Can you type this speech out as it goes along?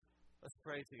Let's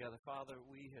pray together. Father,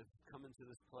 we have come into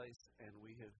this place and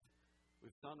we've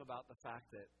sung about the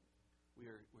fact that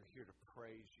we're here to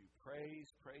praise you. Praise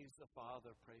the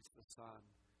Father, praise the Son.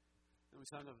 And we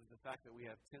sung of the fact that we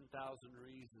have 10,000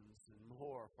 reasons and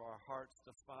more for our hearts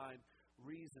to find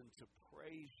reason to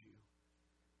praise you.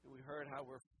 And we heard how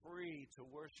we're free to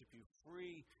worship you,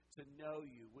 free to know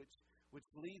you, which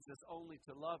leads us only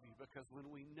to love you, because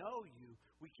when we know you,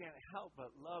 we can't help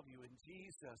but love you. And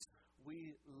Jesus,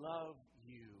 we love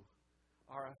you.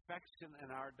 Our affection and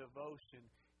our devotion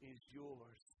is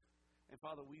yours. And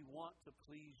Father, we want to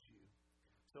please you.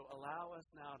 So allow us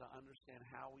now to understand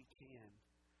how we can.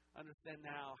 Understand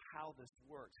now how this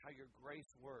works, how your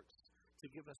grace works, to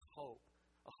give us hope,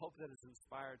 a hope that is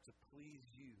inspired to please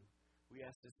you. We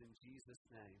ask this in Jesus'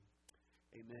 name.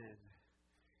 Amen.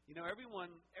 You know, everyone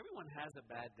has a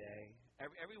bad day.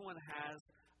 Everyone has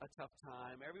a tough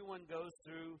time. Everyone goes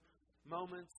through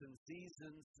moments and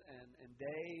seasons and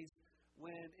days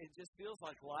when it just feels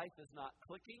like life is not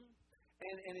clicking.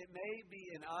 And it may be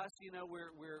in us,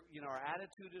 we're our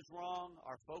attitude is wrong,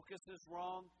 our focus is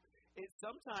wrong. It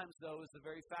sometimes, though, is the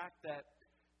very fact that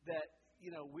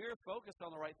we're focused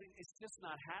on the right thing. It's just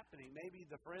not happening. Maybe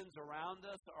the friends around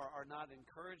us are not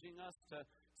encouraging us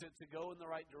to go in the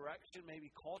right direction. Maybe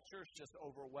culture is just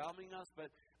overwhelming us. But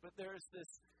there's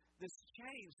this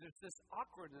change. There's this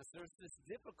awkwardness. There's this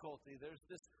difficulty. There's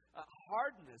this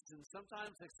hardness. And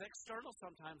sometimes it's external.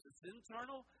 Sometimes it's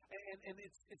internal. And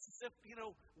it's as if,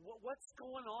 what's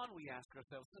going on, we ask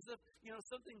ourselves. As if,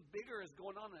 something bigger is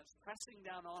going on and it's pressing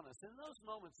down on us. In those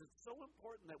moments, it's so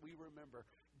important that we remember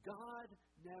God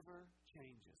never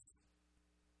changes.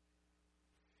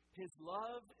 His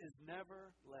love is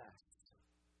never less.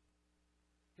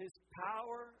 His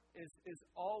power is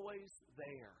always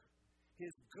there.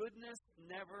 His goodness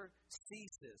never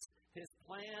ceases. His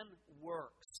plan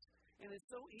works. And it's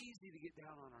so easy to get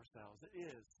down on ourselves. It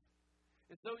is.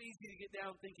 It's so easy to get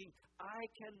down thinking, I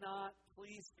cannot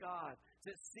please God.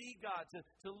 To see God,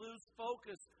 to lose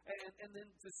focus, and then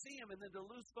to see Him, and then to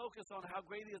lose focus on how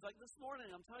great He is. Like this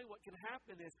morning, I'm telling you what can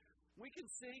happen is we can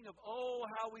sing of, oh,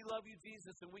 how we love you,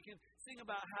 Jesus, and we can sing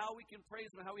about how we can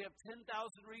praise Him, how we have 10,000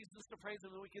 reasons to praise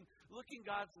Him, and we can look in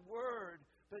God's Word,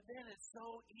 but then it's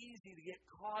so easy to get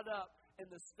caught up in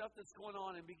the stuff that's going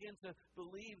on and begin to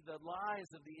believe the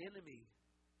lies of the enemy.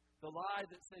 The lie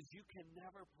that says you can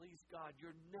never please God.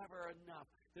 You're never enough.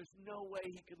 There's no way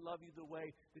He can love you the way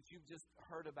that you've just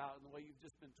heard about and the way you've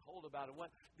just been told about. And what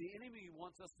the enemy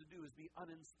wants us to do is be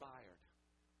uninspired.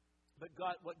 But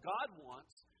what God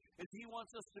wants is He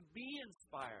wants us to be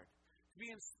inspired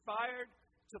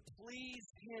to please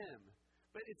Him.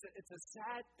 But it's a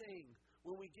sad thing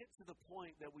when we get to the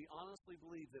point that we honestly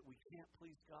believe that we can't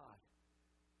please God.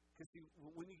 Because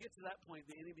when you get to that point,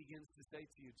 the enemy begins to say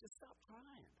to you, just stop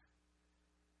trying.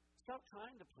 Stop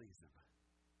trying to please Him.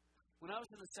 When I was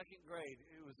in the second grade,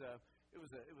 it was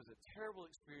a terrible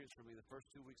experience for me the first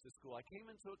 2 weeks of school. I came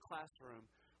into a classroom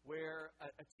where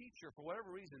a teacher, for whatever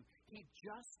reason, he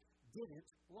just didn't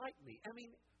like me. I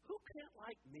mean, who can't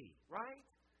like me, right?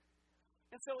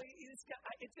 And so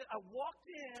I walked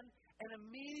in, and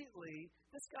immediately,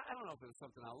 this guy, I don't know if it was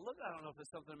something I looked at, I don't know if it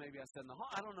was something maybe I said in the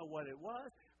hall, I don't know what it was,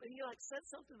 but he said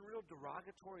something real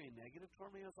derogatory and negative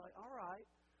toward me. I was like, all right.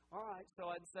 So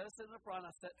instead of sitting in the front,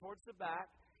 I sat towards the back,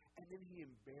 and then he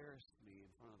embarrassed me in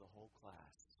front of the whole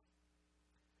class.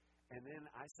 And then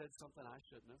I said something I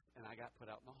shouldn't have, and I got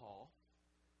put out in the hall.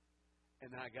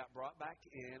 And then I got brought back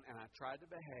in, and I tried to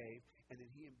behave, and then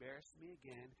he embarrassed me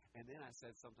again, and then I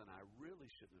said something I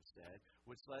really shouldn't have said,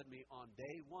 which led me on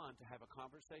day one to have a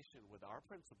conversation with our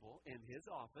principal in his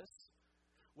office,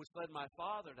 which led my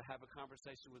father to have a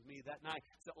conversation with me that night.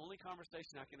 It's the only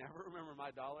conversation I can ever remember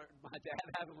my dad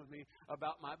having with me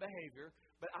about my behavior.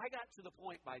 But I got to the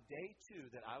point by day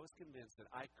 2 that I was convinced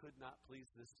that I could not please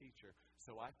this teacher.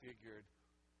 So I figured,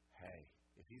 hey,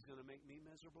 if he's going to make me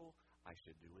miserable, I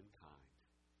should do in kind.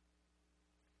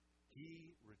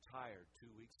 He retired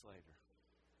 2 weeks later.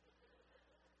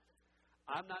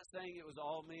 I'm not saying it was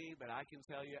all me, but I can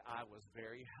tell you I was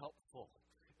very helpful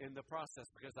in the process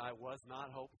because I was not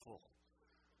hopeful.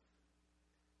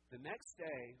 The next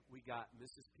day, we got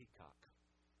Mrs. Peacock,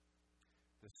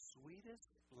 the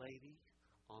sweetest lady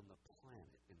on the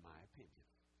planet, in my opinion.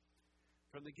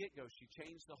 From the get-go, she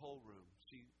changed the whole room.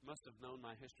 She must have known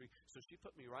my history, so she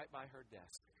put me right by her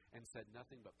desk and said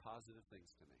nothing but positive things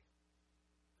to me.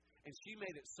 And she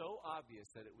made it so obvious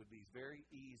that it would be very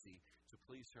easy to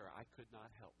please her. I could not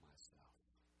help myself.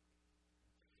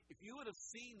 If you would have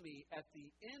seen me at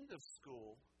the end of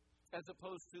school as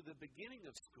opposed to the beginning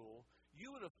of school,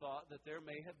 you would have thought that there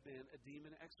may have been a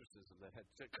demon exorcism that had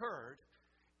occurred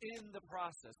in the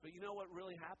process. But you know what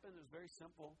really happened? It was very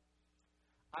simple.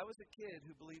 I was a kid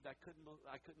who believed I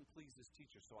couldn't please this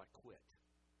teacher, so I quit.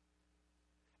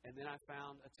 And then I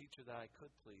found a teacher that I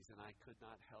could please, and I could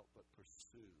not help but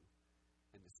pursue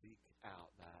and to seek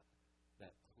out that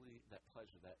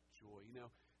pleasure, that joy. You know,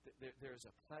 there's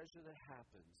a pleasure that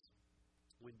happens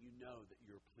when you know that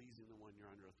you're pleasing the one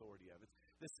you're under authority of.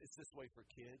 It's this way for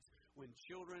kids. When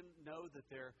children know that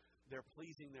they're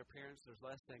pleasing their parents, there's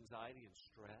less anxiety and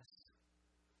stress.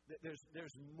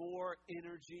 There's more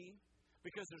energy.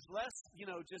 Because there's less,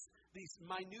 just these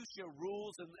minutia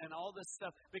rules and all this stuff.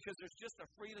 Because there's just a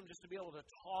freedom just to be able to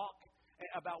talk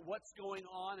about what's going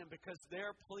on. And because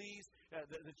they're pleased,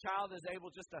 the child is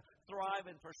able just to thrive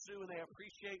and pursue, and they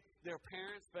appreciate their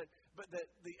parents. But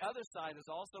the other side is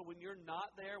also when you're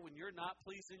not there, when you're not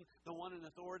pleasing the one in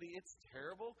authority, it's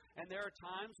terrible. And there are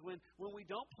times when we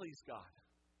don't please God.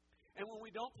 And when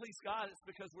we don't please God, it's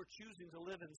because we're choosing to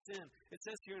live in sin. It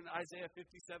says here in Isaiah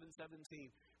 57:17,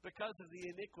 because of the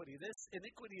iniquity. This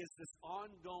iniquity is this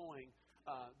ongoing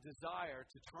desire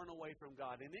to turn away from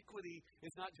God. Iniquity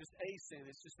is not just a sin,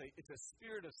 it's a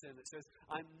spirit of sin that says,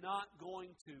 I'm not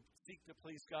going to seek to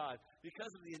please God.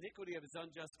 Because of the iniquity of his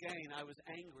unjust gain, I was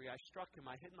angry. I struck him.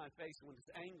 I hid my face when he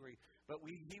was angry. But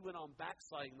he went on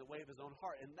backsliding the way of his own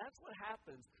heart. And that's what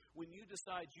happens when you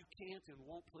decide you can't and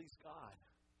won't please God.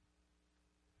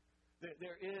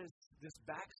 There is this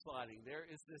backsliding. There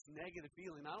is this negative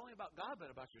feeling, not only about God,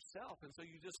 but about yourself. And so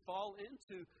you just fall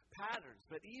into patterns.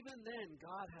 But even then,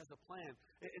 God has a plan.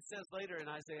 It says later in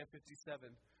Isaiah 57,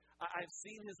 I've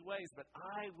seen his ways, but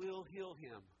I will heal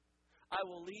him. I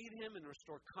will lead him and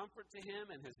restore comfort to him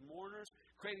and his mourners,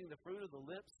 creating the fruit of the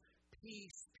lips.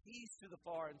 Peace, peace to the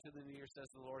far and to the near,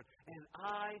 says the Lord. And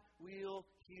I will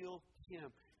heal him.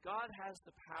 God has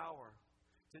the power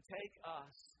to take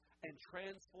us and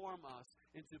transform us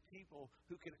into people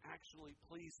who can actually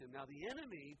please him. Now, the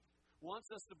enemy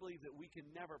wants us to believe that we can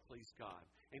never please God,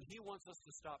 and he wants us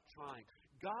to stop trying.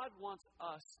 God wants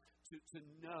us to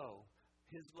know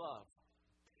his love,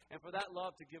 and for that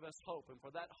love to give us hope, and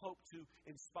for that hope to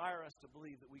inspire us to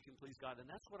believe that we can please God. And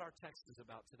that's what our text is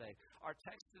about today. Our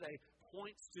text today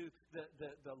points to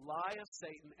the lie of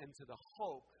Satan and to the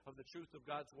hope of the truth of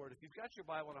God's Word. If you've got your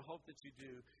Bible, and I hope that you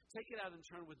do, take it out and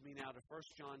turn with me now to 1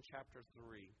 John chapter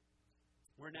 3.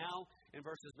 We're now in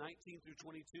verses 19 through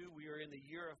 22. We are in the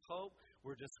year of hope.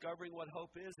 We're discovering what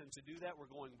hope is, and to do that,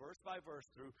 we're going verse by verse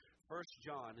through 1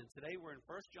 John. And today we're in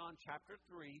 1 John chapter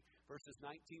 3, verses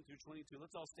 19 through 22.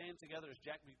 Let's all stand together as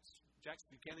Jax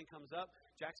Buchanan comes up.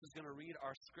 Jax is going to read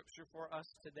our scripture for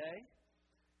us today.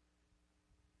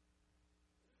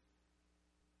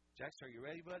 Jax, are you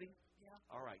ready, buddy? Yeah.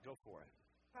 All right, go for it.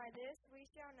 By this we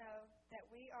shall know that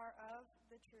we are of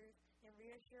the truth and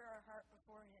reassure our heart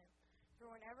before him. For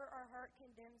whenever our heart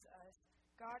condemns us,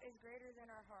 God is greater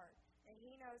than our heart, and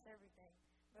he knows everything.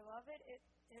 Beloved,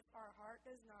 if our heart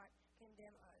does not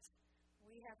condemn us,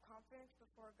 we have confidence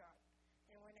before God.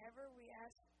 And whenever we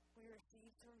ask, we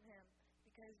receive from him,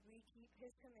 because we keep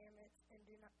his commandments and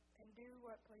do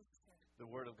what pleases him. The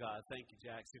Word of God. Thank you,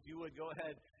 Jax. If you would, go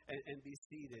ahead and be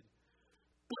seated.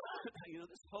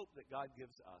 This hope that God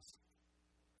gives us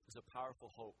is a powerful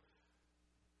hope.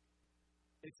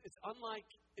 It's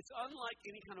unlike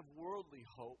any kind of worldly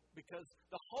hope, because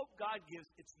the hope God gives,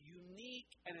 it's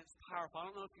unique and it's powerful. I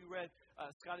don't know if you read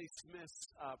Scotty Smith's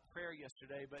prayer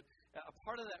yesterday, but a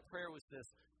part of that prayer was this: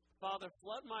 Father,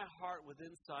 flood my heart with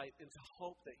insight into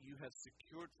hope that you have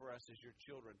secured for us as your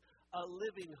children. A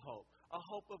living hope, a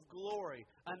hope of glory,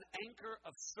 an anchor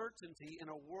of certainty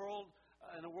in a world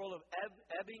of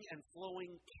ebbing and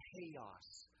flowing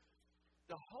chaos.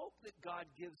 The hope that God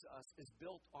gives us is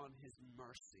built on his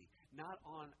mercy, not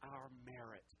on our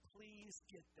merit. Please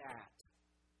get that.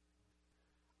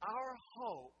 Our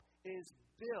hope is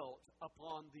built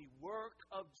upon the work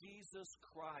of Jesus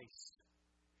Christ.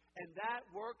 And that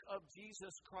work of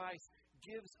Jesus Christ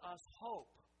gives us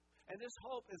hope. And this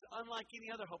hope is unlike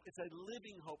any other hope. It's a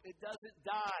living hope. It doesn't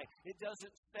die. It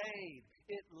doesn't fade.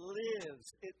 It lives.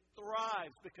 It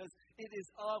thrives because it is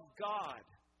of God.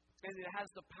 And it has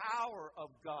the power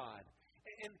of God.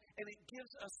 And it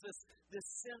gives us this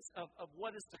sense of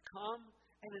what is to come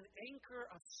and an anchor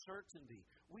of certainty.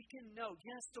 We can know,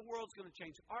 yes, the world's going to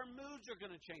change. Our moods are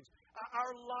going to change.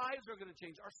 Our lives are going to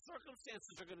change. Our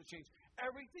circumstances are going to change.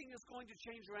 Everything is going to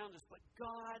change around us. But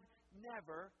God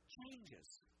never changes.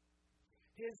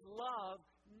 His love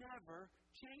never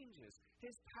changes.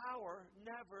 His power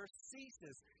never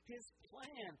ceases. His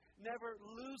plan never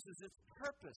loses its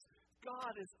purpose.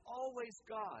 God is always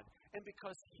God. And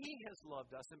because he has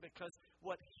loved us and because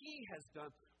what he has done,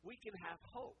 we can have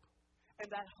hope. And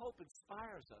that hope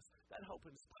inspires us. That hope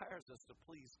inspires us to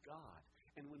please God.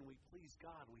 And when we please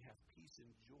God, we have peace and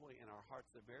joy in our hearts,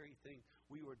 the very thing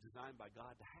we were designed by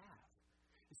God to have.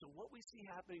 And so what we see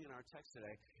happening in our text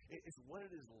today is what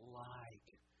it is like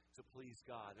to please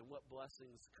God and what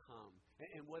blessings come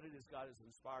and what it is God has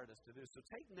inspired us to do. So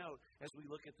take note as we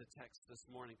look at the text this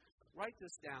morning. Write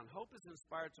this down. Hope is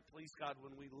inspired to please God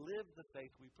when we live the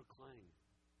faith we proclaim.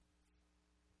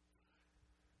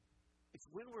 It's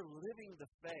when we're living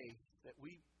the faith that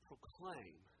we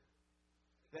proclaim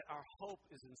that our hope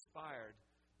is inspired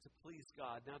to please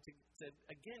God. Now, to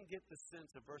again get the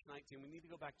sense of verse 19, we need to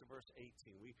go back to verse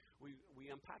 18. We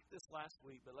unpacked this last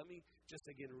week, but let me just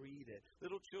again read it.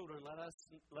 Little children, let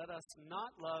us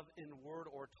not love in word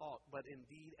or talk, but in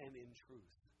deed and in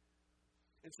truth.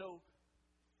 And so,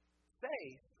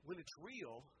 faith, when it's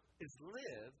real, is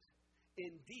lived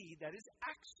in deed, that is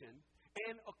action,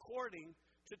 and according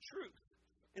to truth.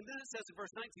 And then it says in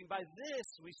verse 19, by this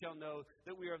we shall know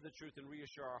that we are of the truth and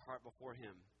reassure our heart before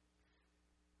Him.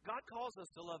 God calls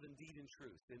us to love in deed and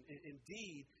truth. And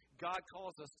indeed, God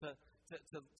calls us to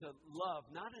love,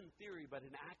 not in theory, but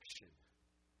in action.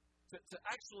 To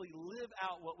actually live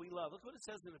out what we love. Look what it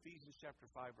says in Ephesians chapter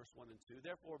 5, verse 1 and 2.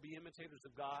 Therefore, be imitators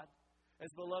of God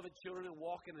as beloved children and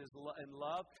walk in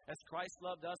love, as Christ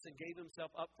loved us and gave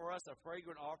Himself up for us, a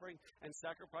fragrant offering and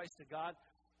sacrifice to God.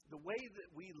 The way that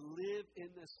we live in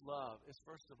this love is,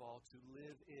 first of all, to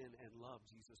live in and love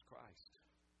Jesus Christ.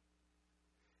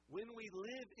 When we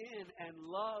live in and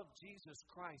love Jesus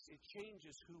Christ, it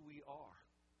changes who we are.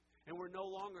 And we're no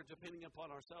longer depending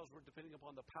upon ourselves. We're depending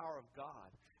upon the power of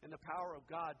God. And the power of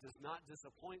God does not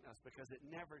disappoint us because it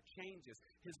never changes.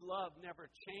 His love never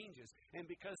changes. And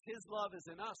because His love is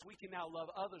in us, we can now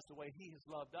love others the way He has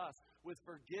loved us, with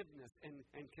forgiveness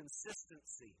and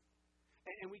consistency.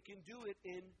 And we can do it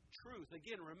in truth.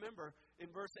 Again, remember,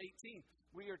 in verse 18,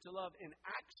 we are to love in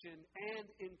action and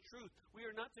in truth. We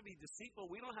are not to be deceitful.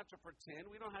 We don't have to pretend.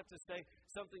 We don't have to say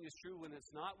something is true when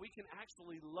it's not. We can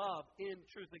actually love in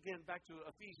truth. Again, back to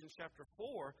Ephesians chapter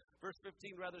 4, verse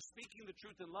 15. Rather, speaking the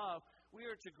truth in love, we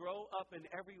are to grow up in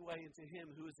every way into Him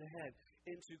who is the head,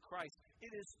 into Christ.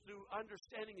 It is through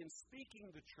understanding and speaking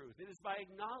the truth. It is by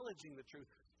acknowledging the truth.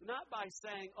 Not by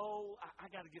saying, oh, I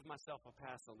got to give myself a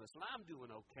pass on this one. I'm doing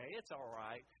okay. It's all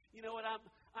right. You know what?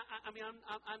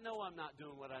 I know I'm not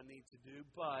doing what I need to do,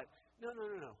 but no.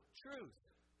 Truth.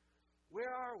 Where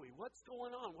are we? What's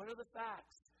going on? What are the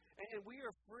facts? And we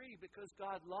are free because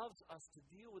God loves us to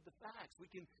deal with the facts. We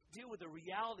can deal with the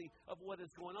reality of what is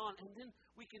going on, and then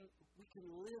we can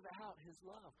live out His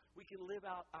love. We can live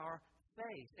out our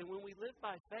faith. And when we live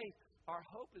by faith, our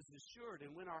hope is assured.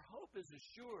 And when our hope is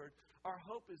assured, our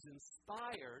hope is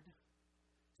inspired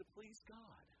to please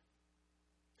God.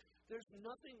 There's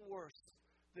nothing worse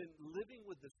than living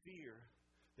with the fear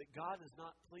that God is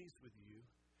not pleased with you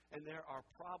and there are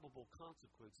probable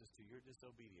consequences to your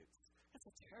disobedience. That's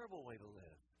a terrible way to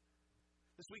live.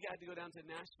 This week I had to go down to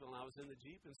Nashville, and I was in the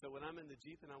Jeep. And so when I'm in the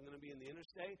Jeep and I'm going to be in the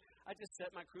interstate, I just set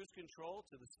my cruise control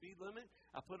to the speed limit.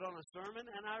 I put on a sermon,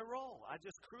 and I roll. I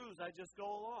just cruise. I just go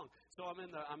along. So I'm in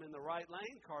the right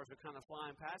lane. Cars are kind of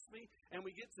flying past me. And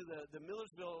we get to the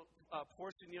Millersville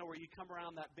portion, where you come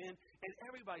around that bend, and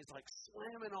everybody's like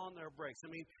slamming on their brakes.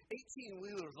 I mean,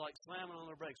 18-wheelers like slamming on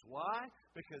their brakes. Why?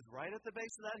 Because right at the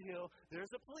base of that hill, there's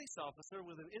a police officer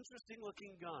with an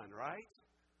interesting-looking gun, right?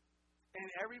 And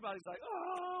everybody's like,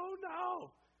 oh,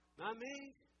 no, not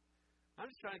me. I'm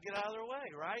just trying to get out of their way,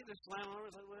 right? They're slamming over.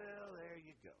 It's like, well, there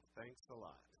you go. Thanks a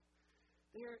lot.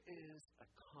 There is a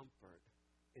comfort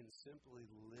in simply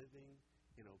living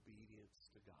in obedience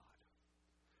to God,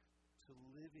 to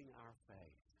living our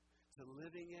faith, to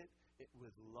living it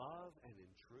with love and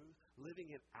in truth,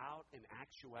 living it out in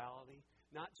actuality,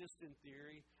 not just in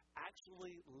theory,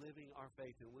 actually living our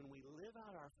faith. And when we live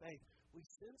out our faith, we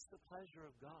sense the pleasure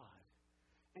of God.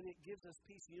 And it gives us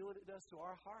peace. You know what it does to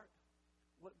our heart?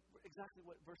 Exactly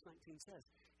what verse 19 says.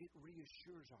 It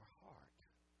reassures our heart.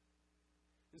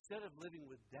 Instead of living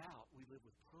with doubt, we live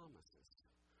with promises.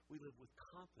 We live with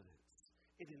confidence.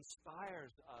 It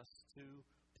inspires us to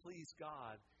please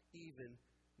God even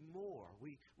more.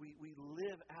 We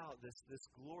live out this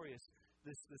glorious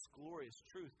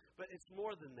truth. But it's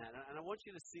more than that. And I want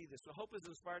you to see this. So hope is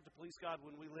inspired to please God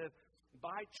when we live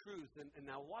by truth, and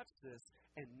now watch this,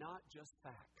 and not just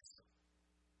facts.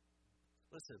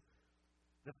 Listen,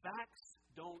 the facts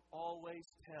don't always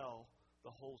tell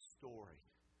the whole story.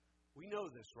 We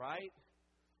know this, right?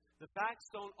 The facts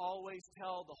don't always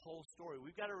tell the whole story.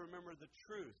 We've got to remember the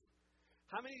truth.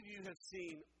 How many of you have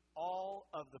seen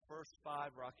all of the first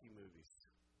 5 Rocky movies?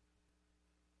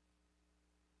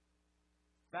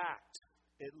 Fact.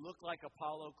 it looked like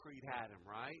Apollo Creed had him,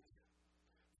 right?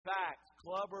 Fact,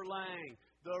 Clubber Lang,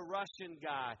 the Russian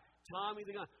guy, Tommy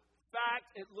the Gun. Fact,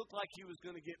 it looked like he was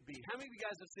going to get beat. How many of you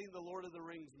guys have seen the Lord of the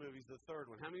Rings movies, the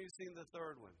third one? How many of you have seen the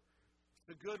third one?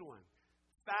 It's a good one.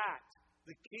 Fact,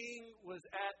 the king was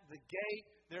at the gate.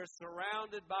 They're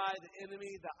surrounded by the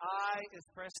enemy. The eye is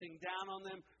pressing down on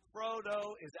them.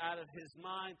 Frodo is out of his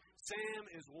mind. Sam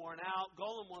is worn out.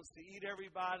 Gollum wants to eat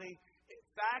everybody.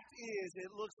 Fact is,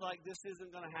 it looks like this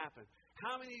isn't going to happen.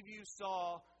 How many of you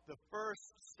saw the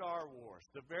first Star Wars,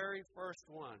 the very first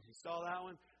one? You saw that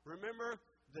one? Remember,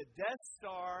 the Death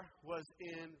Star was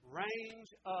in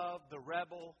range of the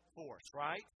rebel force,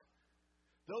 right?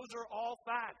 Those are all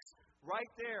facts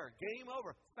right there. Game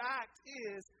over. Fact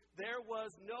is, there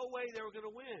was no way they were going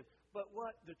to win. But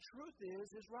what the truth is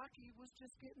Rocky was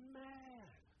just getting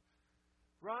mad.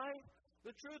 Right?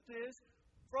 The truth is,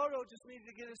 Frodo just needed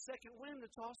to get a second wind to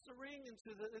toss the ring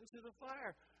into the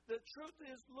fire. The truth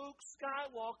is, Luke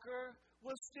Skywalker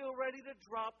was still ready to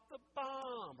drop the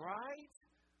bomb, right?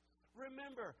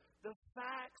 Remember, the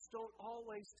facts don't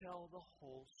always tell the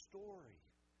whole story.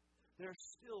 There's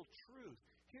still truth.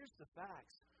 Here's the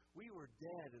facts. We were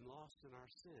dead and lost in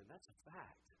our sin. That's a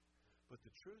fact. But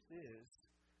the truth is,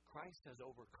 Christ has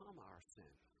overcome our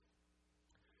sin.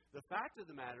 The fact of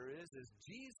the matter is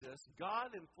Jesus,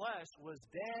 God in flesh, was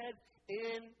dead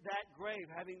in that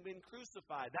grave, having been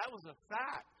crucified. That was a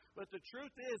fact. But the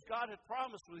truth is, God had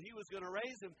promised that He was going to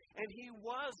raise Him, and He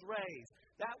was raised.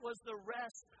 That was the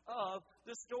rest of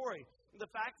the story.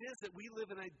 The fact is that we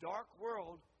live in a dark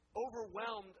world,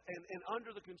 overwhelmed and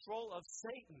under the control of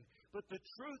Satan. But the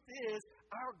truth is,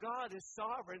 our God is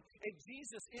sovereign, and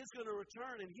Jesus is going to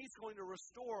return, and He's going to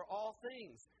restore all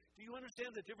things. Do you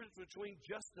understand the difference between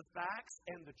just the facts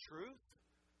and the truth?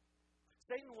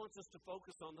 Satan wants us to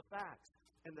focus on the facts.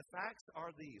 And the facts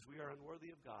are these. We are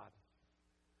unworthy of God.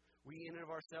 We in and of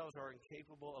ourselves are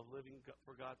incapable of living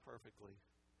for God perfectly.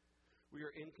 We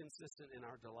are inconsistent in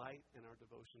our delight and our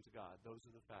devotion to God. Those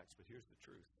are the facts. But here's the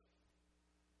truth.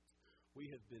 We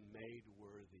have been made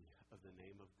worthy of the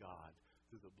name of God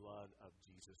through the blood of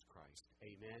Jesus Christ.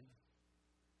 Amen?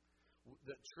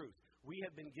 The truth. We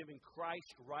have been given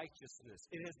Christ's righteousness.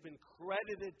 It has been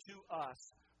credited to us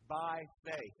by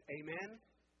faith. Amen?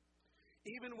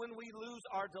 Even when we lose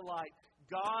our delight,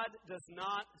 God does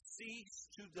not cease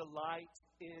to delight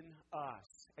in us.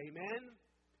 Amen?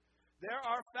 There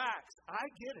are facts. I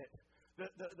get it.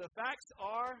 The facts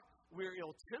are we're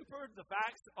ill-tempered. The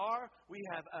facts are we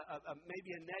have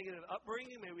maybe a negative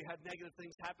upbringing. Maybe we have negative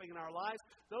things happening in our lives.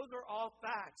 Those are all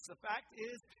facts. The fact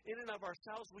is, in and of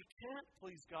ourselves, we can't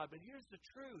please God. But here's the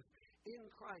truth. In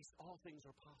Christ, all things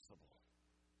are possible.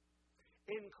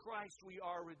 In Christ, we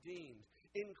are redeemed.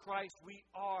 In Christ, we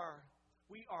are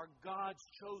God's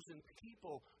chosen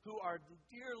people who are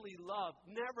dearly loved,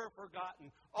 never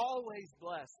forgotten, always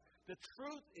blessed. The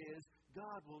truth is,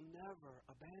 God will never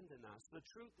abandon us. The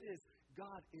truth is,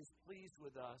 God is pleased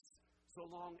with us so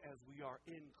long as we are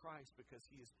in Christ because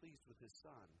He is pleased with His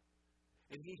Son.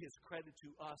 And He has credited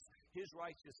to us His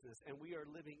righteousness, and we are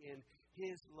living in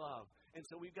His love. And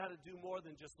so we've got to do more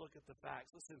than just look at the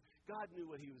facts. Listen, God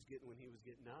knew what He was getting when He was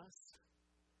getting us.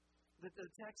 The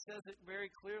text says it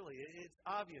very clearly. It's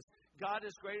obvious. God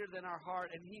is greater than our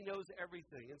heart, and He knows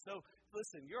everything. And so,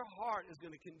 listen, your heart is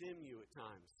going to condemn you at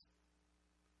times.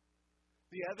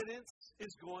 The evidence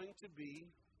is going to be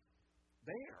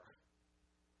there.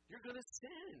 You're going to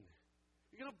sin.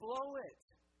 You're going to blow it.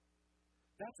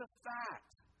 That's a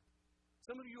fact.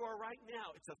 Some of you are right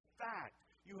now. It's a fact.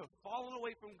 You have fallen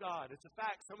away from God. It's a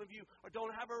fact. Some of you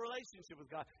don't have a relationship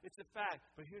with God. It's a fact.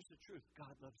 But here's the truth.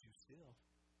 God loves you still.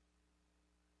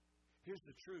 Here's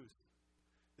the truth.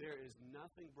 There is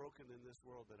nothing broken in this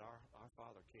world that our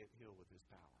Father can't heal with His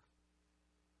power.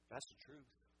 That's the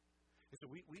truth. And so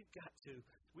we've got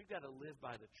to live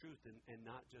by the truth and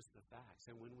not just the facts.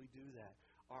 And when we do that,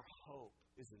 our hope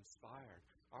is inspired.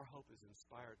 Our hope is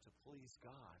inspired to please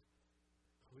God,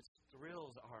 which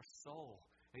thrills our soul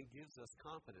and gives us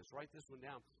confidence. Write this one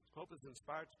down. Hope is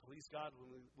inspired to please God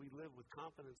when we live with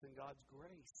confidence in God's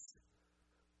grace.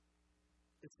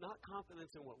 It's not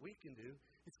confidence in what we can do.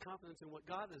 It's confidence in what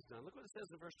God has done. Look what it says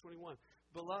in verse 21.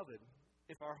 Beloved,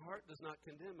 if our heart does not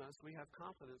condemn us, we have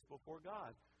confidence before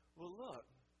God. Well, look,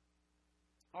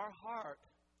 our heart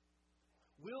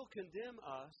will condemn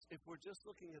us if we're just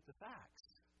looking at the facts.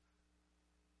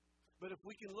 But if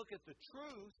we can look at the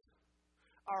truth,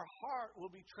 our heart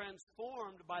will be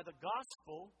transformed by the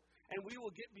gospel, and we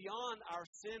will get beyond our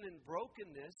sin and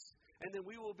brokenness, and then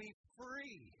we will be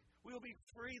free. We will be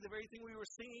free, the very thing we were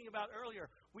singing about earlier.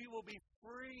 We will be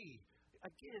free.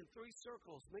 Again, 3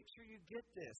 circles. Make sure you get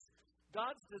this.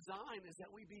 God's design is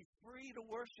that we be free to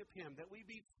worship Him, that we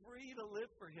be free to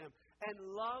live for Him and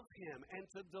love Him and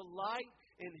to delight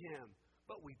in Him.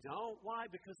 But we don't. Why?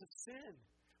 Because of sin.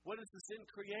 What does the sin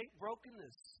create?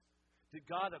 Brokenness. Did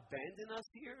God abandon us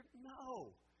here?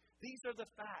 No. These are the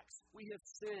facts. We have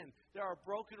sinned. There are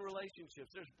broken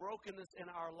relationships. There's brokenness in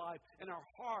our life. And our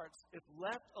hearts, if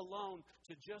left alone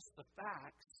to just the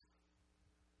facts,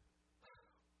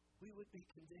 we would be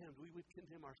condemned. We would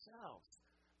condemn ourselves.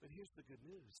 But here's the good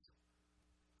news.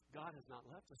 God has not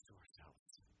left us to ourselves.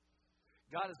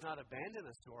 God has not abandoned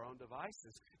us to our own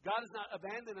devices. God has not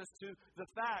abandoned us to the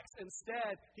facts.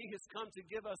 Instead, He has come to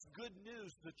give us good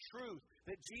news, the truth,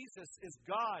 that Jesus is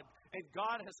God, and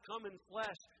God has come in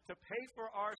flesh to pay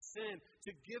for our sin,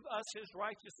 to give us His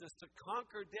righteousness, to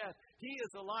conquer death. He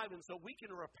is alive, and so we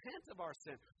can repent of our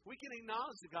sin. We can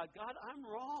acknowledge to God, God, I'm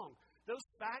wrong. Those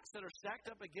facts that are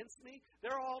stacked up against me,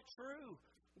 they're all true.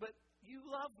 But You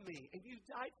love me, and You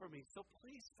died for me, so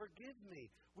please forgive me.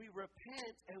 We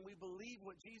repent, and we believe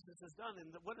what Jesus has done.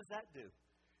 And what does that do?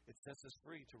 It sets us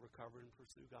free to recover and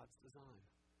pursue God's design.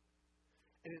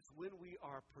 And it's when we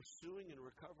are pursuing and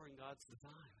recovering God's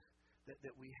design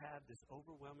that we have this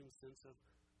overwhelming sense of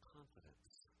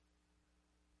confidence.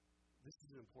 This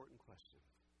is an important question.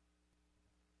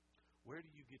 Where do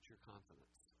you get your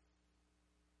confidence?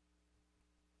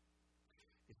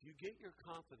 If you get your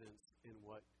confidence in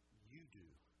what you do,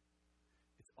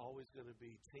 it's always going to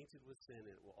be tainted with sin,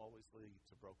 and it will always lead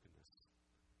to brokenness.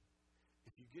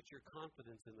 If you get your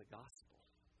confidence in the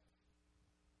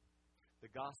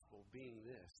gospel being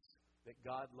this, that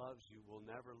God loves you, will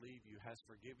never leave you, has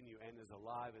forgiven you, and is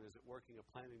alive, and is at working a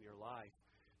plan in your life,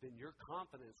 then your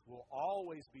confidence will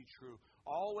always be true,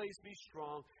 always be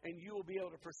strong, and you will be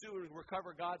able to pursue and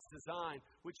recover God's design,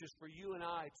 which is for you and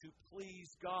I to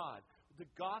please God. The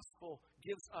gospel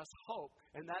gives us hope,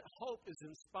 and that hope is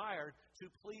inspired to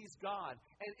please God.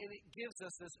 And it gives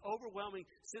us this overwhelming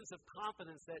sense of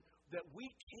confidence that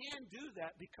we can do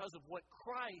that because of what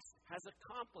Christ has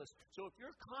accomplished. So if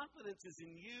your confidence is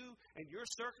in you and your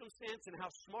circumstance and how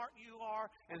smart you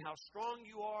are and how strong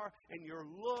you are and your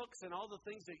looks and all the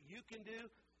things that you can do,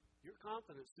 your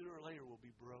confidence sooner or later will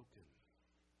be broken.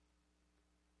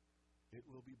 It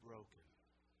will be broken.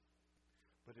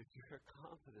 But if your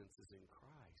confidence is in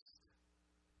Christ,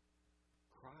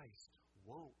 Christ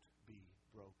won't be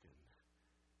broken.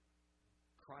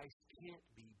 Christ can't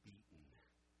be beaten.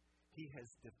 He has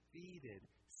defeated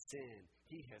sin.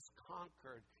 He has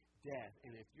conquered death.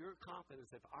 And if your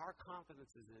confidence, if our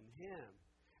confidence is in Him,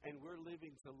 and we're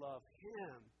living to love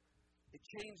Him, it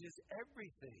changes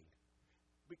everything.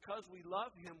 Because we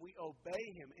love Him, we obey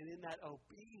Him. And in that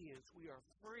obedience, we are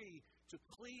free to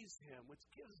please Him, which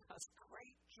gives us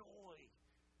great joy,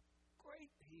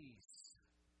 great peace.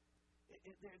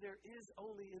 There is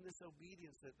only in this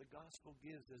obedience that the gospel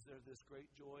gives, is there this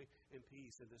great joy and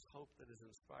peace and this hope that is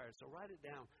inspired. So write it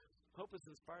down. Hope is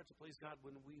inspired to please God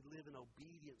when we live in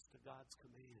obedience to God's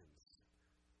commands.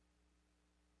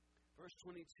 Verse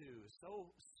 22 is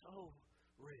so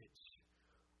rich.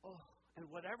 Oh, and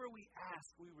whatever we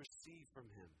ask, we receive from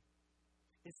Him.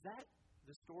 Is that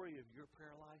the story of your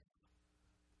prayer life?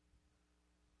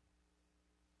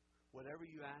 Whatever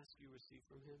you ask, you receive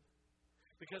from Him?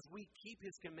 Because we keep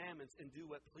His commandments and do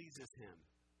what pleases Him.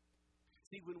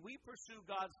 See, when we pursue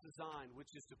God's design,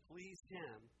 which is to please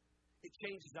Him, it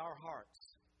changes our hearts.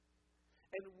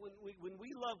 And when we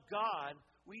love God,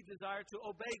 we desire to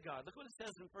obey God. Look what it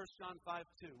says in 1 John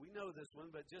 5:2. We know this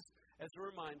one, but just as a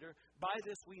reminder, by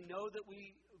this we know that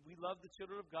we love the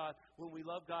children of God when we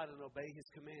love God and obey His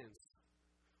commands.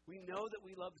 We know that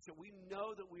we love the children. We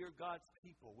know that we are God's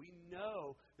people. We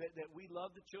know that we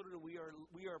love the children and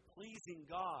we are pleasing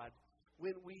God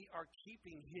when we are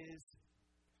keeping His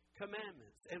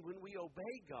commandments. And when we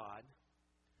obey God,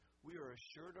 we are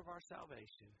assured of our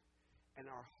salvation and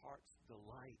our hearts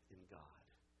delight in God.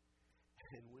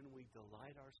 And when we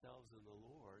delight ourselves in the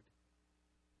Lord,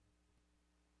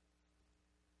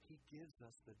 He gives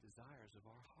us the desires of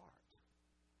our heart.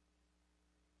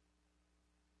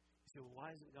 You say, well,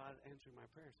 why isn't God answering my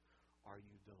prayers? Are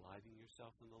you delighting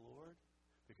yourself in the Lord?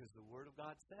 Because the Word of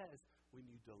God says, when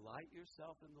you delight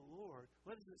yourself in the Lord,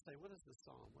 what does it say? What is the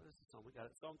psalm? What is the psalm? We got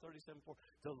it. Psalm 37:4.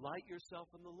 Delight yourself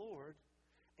in the Lord,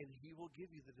 and He will give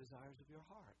you the desires of your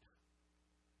heart.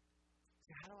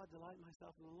 See, how do I delight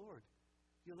myself in the Lord?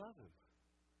 You love Him.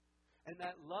 And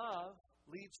that love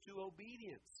leads to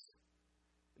obedience.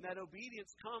 And that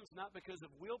obedience comes not because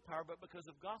of willpower, but because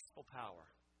of gospel power.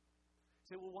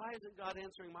 You say, well, why isn't God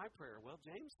answering my prayer? Well,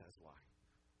 James says why.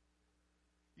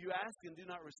 You ask and do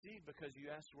not receive because you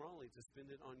ask wrongly to spend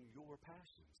it on your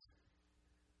passions.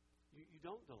 you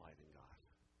don't delight in God.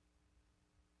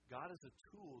 God is a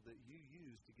tool that you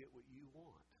use to get what you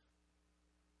want.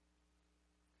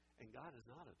 And God is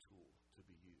not a tool to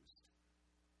be used.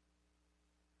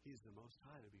 He is the Most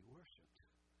High to be worshipped,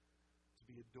 to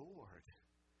be adored,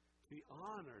 to be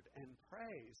honored and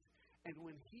praised. And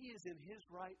when He is in His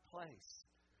right place,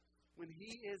 when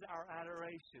He is our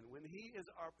adoration, when He is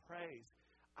our praise,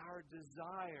 our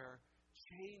desire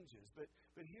changes.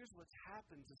 But here's what's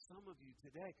happened to some of you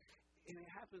today. And it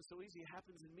happens so easy. It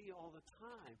happens in me all the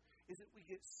time. Is that we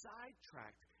get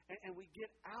sidetracked and we get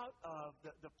out of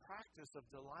the practice of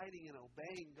delighting and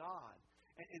obeying God.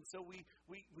 And so we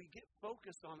get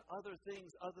focused on other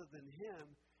things other than Him,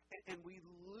 and we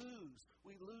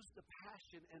lose the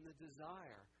passion and the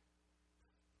desire,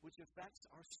 which affects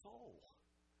our soul.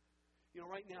 You know,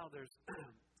 right now there's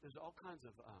all kinds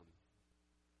of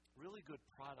really good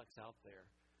products out there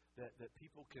that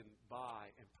people can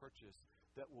buy and purchase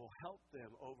that will help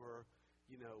them over,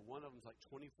 one of them's like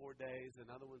 24 days,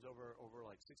 another one's over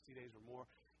like 60 days or more,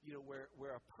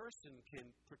 where a person can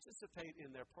participate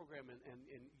in their program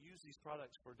and use these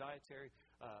products for dietary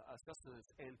sustenance,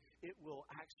 and it will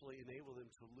actually enable them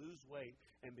to lose weight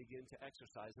and begin to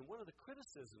exercise. And one of the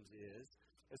criticisms is,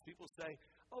 as people say,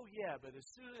 oh yeah, but as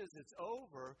soon as it's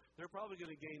over, they're probably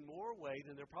going to gain more weight,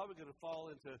 and they're probably going to fall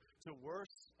into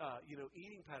worse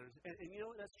eating patterns. And you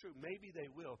know what? That's true. Maybe they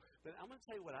will. But I'm going to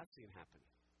tell you what I've seen happen.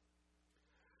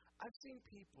 I've seen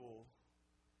people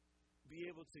be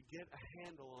able to get a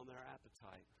handle on their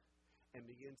appetite and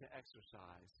begin to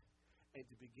exercise and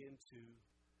to begin to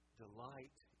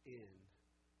delight in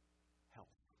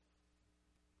health,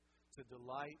 to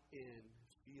delight in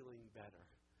feeling better,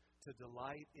 to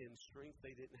delight in strength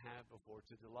they didn't have before,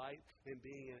 to delight in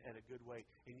being at a good weight.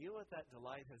 And you know what that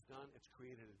delight has done? It's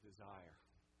created a desire.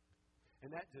 And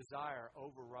that desire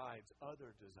overrides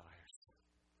other desires.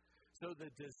 So the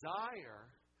desire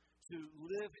to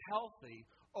live healthy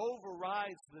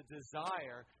overrides the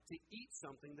desire to eat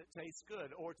something that tastes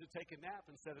good or to take a nap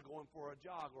instead of going for a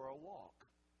jog or a walk.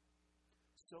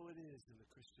 So it is in the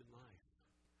Christian life.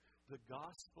 The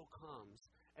gospel comes,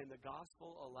 and the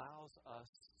gospel allows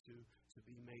us to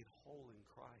be made whole in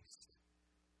Christ.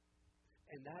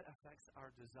 And that affects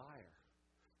our desire.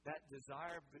 That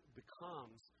desire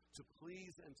becomes to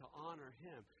please and to honor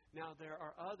Him. Now, there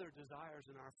are other desires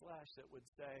in our flesh that would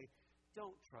say,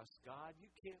 don't trust God.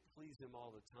 You can't please Him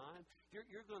all the time.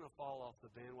 You're going to fall off the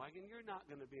bandwagon. You're not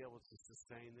going to be able to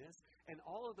sustain this. And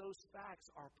all of those facts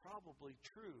are probably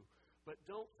true. But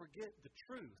don't forget the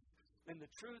truth. And the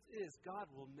truth is God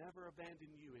will never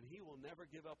abandon you, and He will never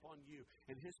give up on you.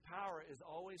 And His power is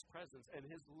always present, and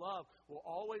His love will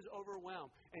always overwhelm.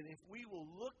 And if we will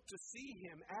look to see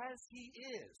Him as He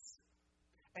is,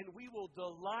 and we will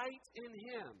delight in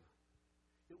Him,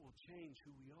 it will change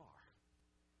who we are.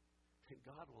 And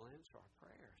God will answer our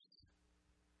prayers.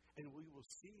 And we will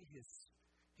see His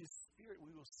Spirit.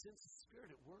 We will sense His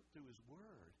Spirit at work through His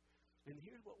Word. And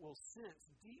here's what we'll sense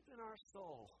deep in our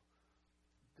soul.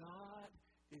 God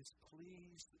is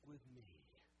pleased with me.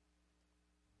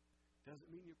 Doesn't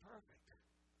mean you're perfect.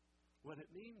 What it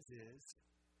means is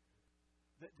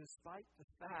that despite the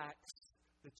facts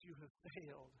that you have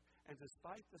failed, and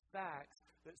despite the facts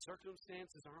that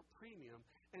circumstances aren't premium,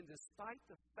 and despite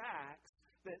the facts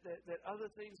that other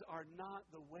things are not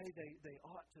the way they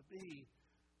ought to be,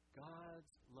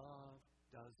 God's love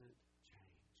doesn't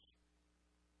change.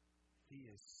 He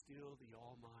is still the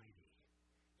Almighty.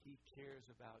 He cares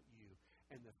about you.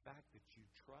 And the fact that you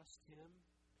trust Him,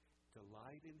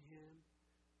 delight in Him,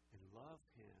 and love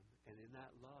Him, and in that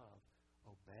love,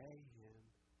 obey Him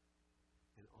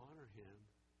and honor Him,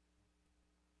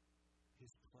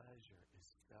 His pleasure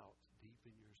is felt deep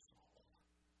in your soul.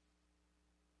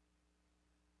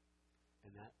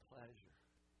 And that pleasure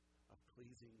of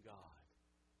pleasing God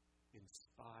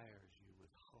inspires you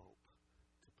with hope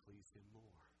to please Him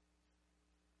more.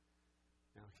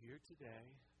 Now, here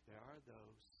today, there are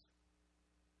those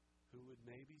who would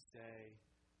maybe say,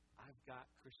 I've got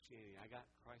Christianity. I got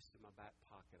Christ in my back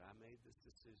pocket. I made this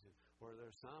decision. Or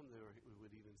there are some who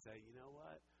would even say, you know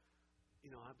what?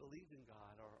 I believe in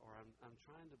God, or I'm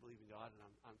trying to believe in God, and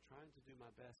I'm trying to do my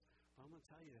best. But I'm going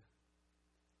to tell you,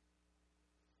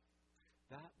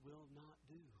 that will not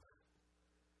do.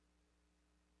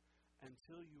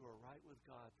 Until you are right with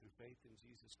God through faith in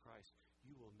Jesus Christ,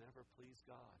 you will never please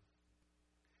God.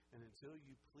 And until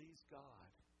you please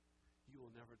God, you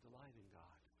will never delight in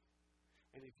God.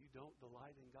 And if you don't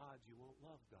delight in God, you won't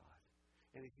love God.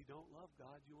 And if you don't love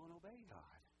God, you won't obey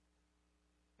God.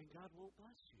 And God won't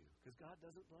bless you, because God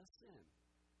doesn't bless sin.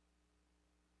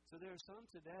 So there are some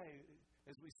today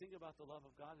as we sing about the love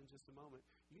of God in just a moment,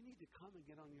 you need to come and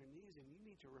get on your knees and you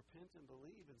need to repent and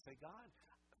believe and say, God,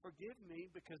 forgive me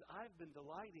because I've been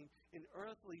delighting in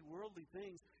earthly, worldly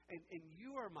things, and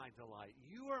you are my delight.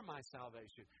 You are my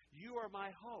salvation. You are my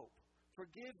hope.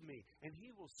 Forgive me, and He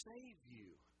will save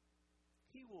you.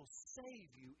 He will save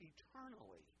you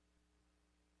eternally.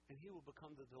 And He will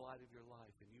become the delight of your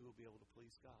life, and you will be able to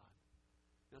please God.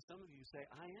 Now, some of you say,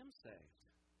 I am saved.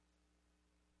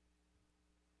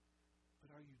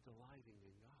 But are you delighting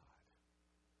in God?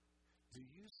 Do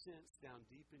you sense down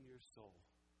deep in your soul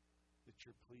that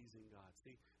you're pleasing God?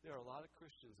 See, there are a lot of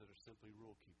Christians that are simply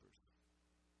rule keepers.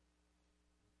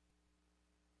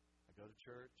 I go to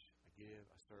church, I give,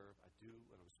 I serve, I do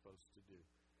what I'm supposed to do.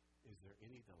 Is there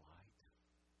any delight?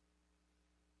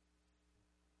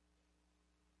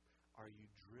 Are you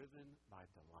driven by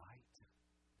delight?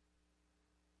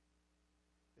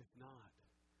 If not,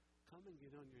 come and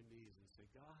get on your knees and say,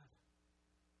 God,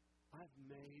 I've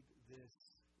made this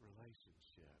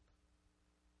relationship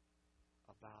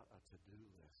about a to-do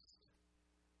list.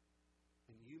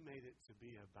 And you made it to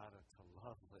be about a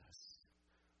to-love list.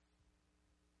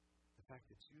 The fact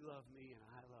that you love me and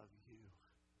I love you.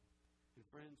 And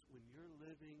friends, when you're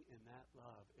living in that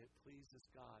love, it pleases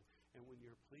God. And when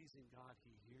you're pleasing God,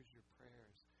 He hears your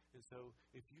prayers. And so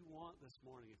if you want this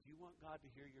morning, if you want God to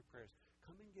hear your prayers,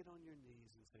 come and get on your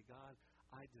knees and say, God,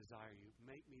 I desire you.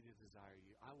 Make me to desire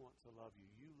you. I want to love you.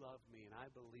 You love me, and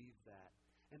I believe that.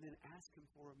 And then ask Him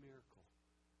for a miracle.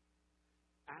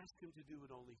 Ask Him to do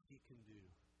what only He can do.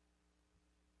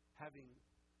 Having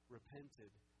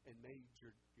repented and made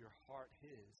your heart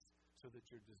His so that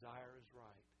your desire is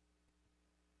right.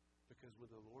 Because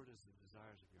when the Lord is the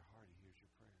desires of your heart, He hears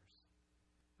your prayers.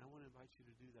 And I want to invite you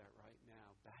to do that right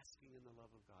now, basking in the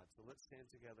love of God. So let's stand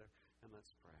together and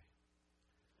let's pray.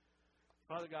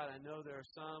 Father God, I know there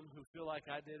are some who feel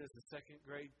like I did as a second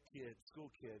grade kid,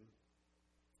 school kid,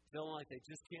 feeling like they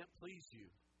just can't please you,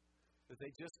 that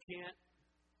they just can't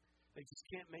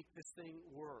make this thing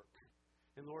work.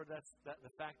 And Lord,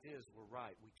 the fact is, we're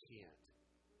right, we can't.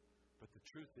 But the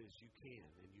truth is, you can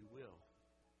and you will.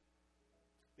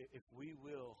 If we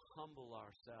will humble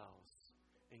ourselves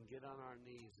and get on our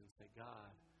knees and say,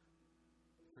 God,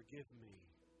 forgive me.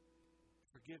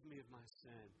 Forgive me of my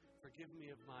sin. Forgive me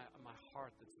of my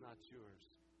heart that's not yours.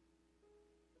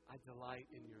 I delight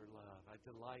in your love. I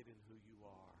delight in who you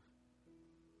are.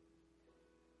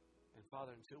 And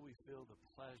Father, until we feel the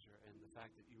pleasure and the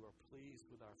fact that you are pleased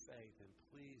with our faith and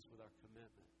pleased with our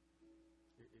commitment,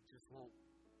 it just won't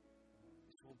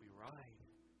be right.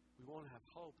 We won't have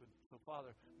hope. And so,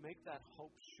 Father, make that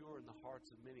hope sure in the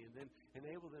hearts of many, and then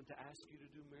enable them to ask you to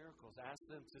do miracles. Ask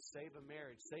them to save a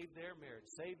marriage, save their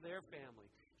family,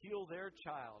 heal their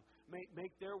child,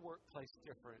 make their workplace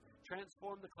different,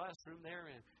 transform the classroom they're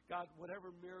in. God,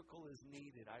 whatever miracle is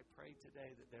needed, I pray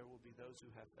today that there will be those who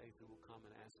have faith who will come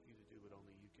and ask you to do what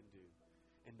only you can do.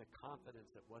 And the confidence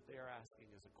that what they are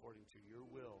asking is according to your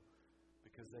will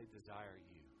because they desire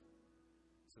you.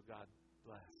 So, God,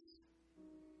 bless.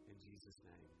 In Jesus'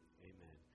 name, amen.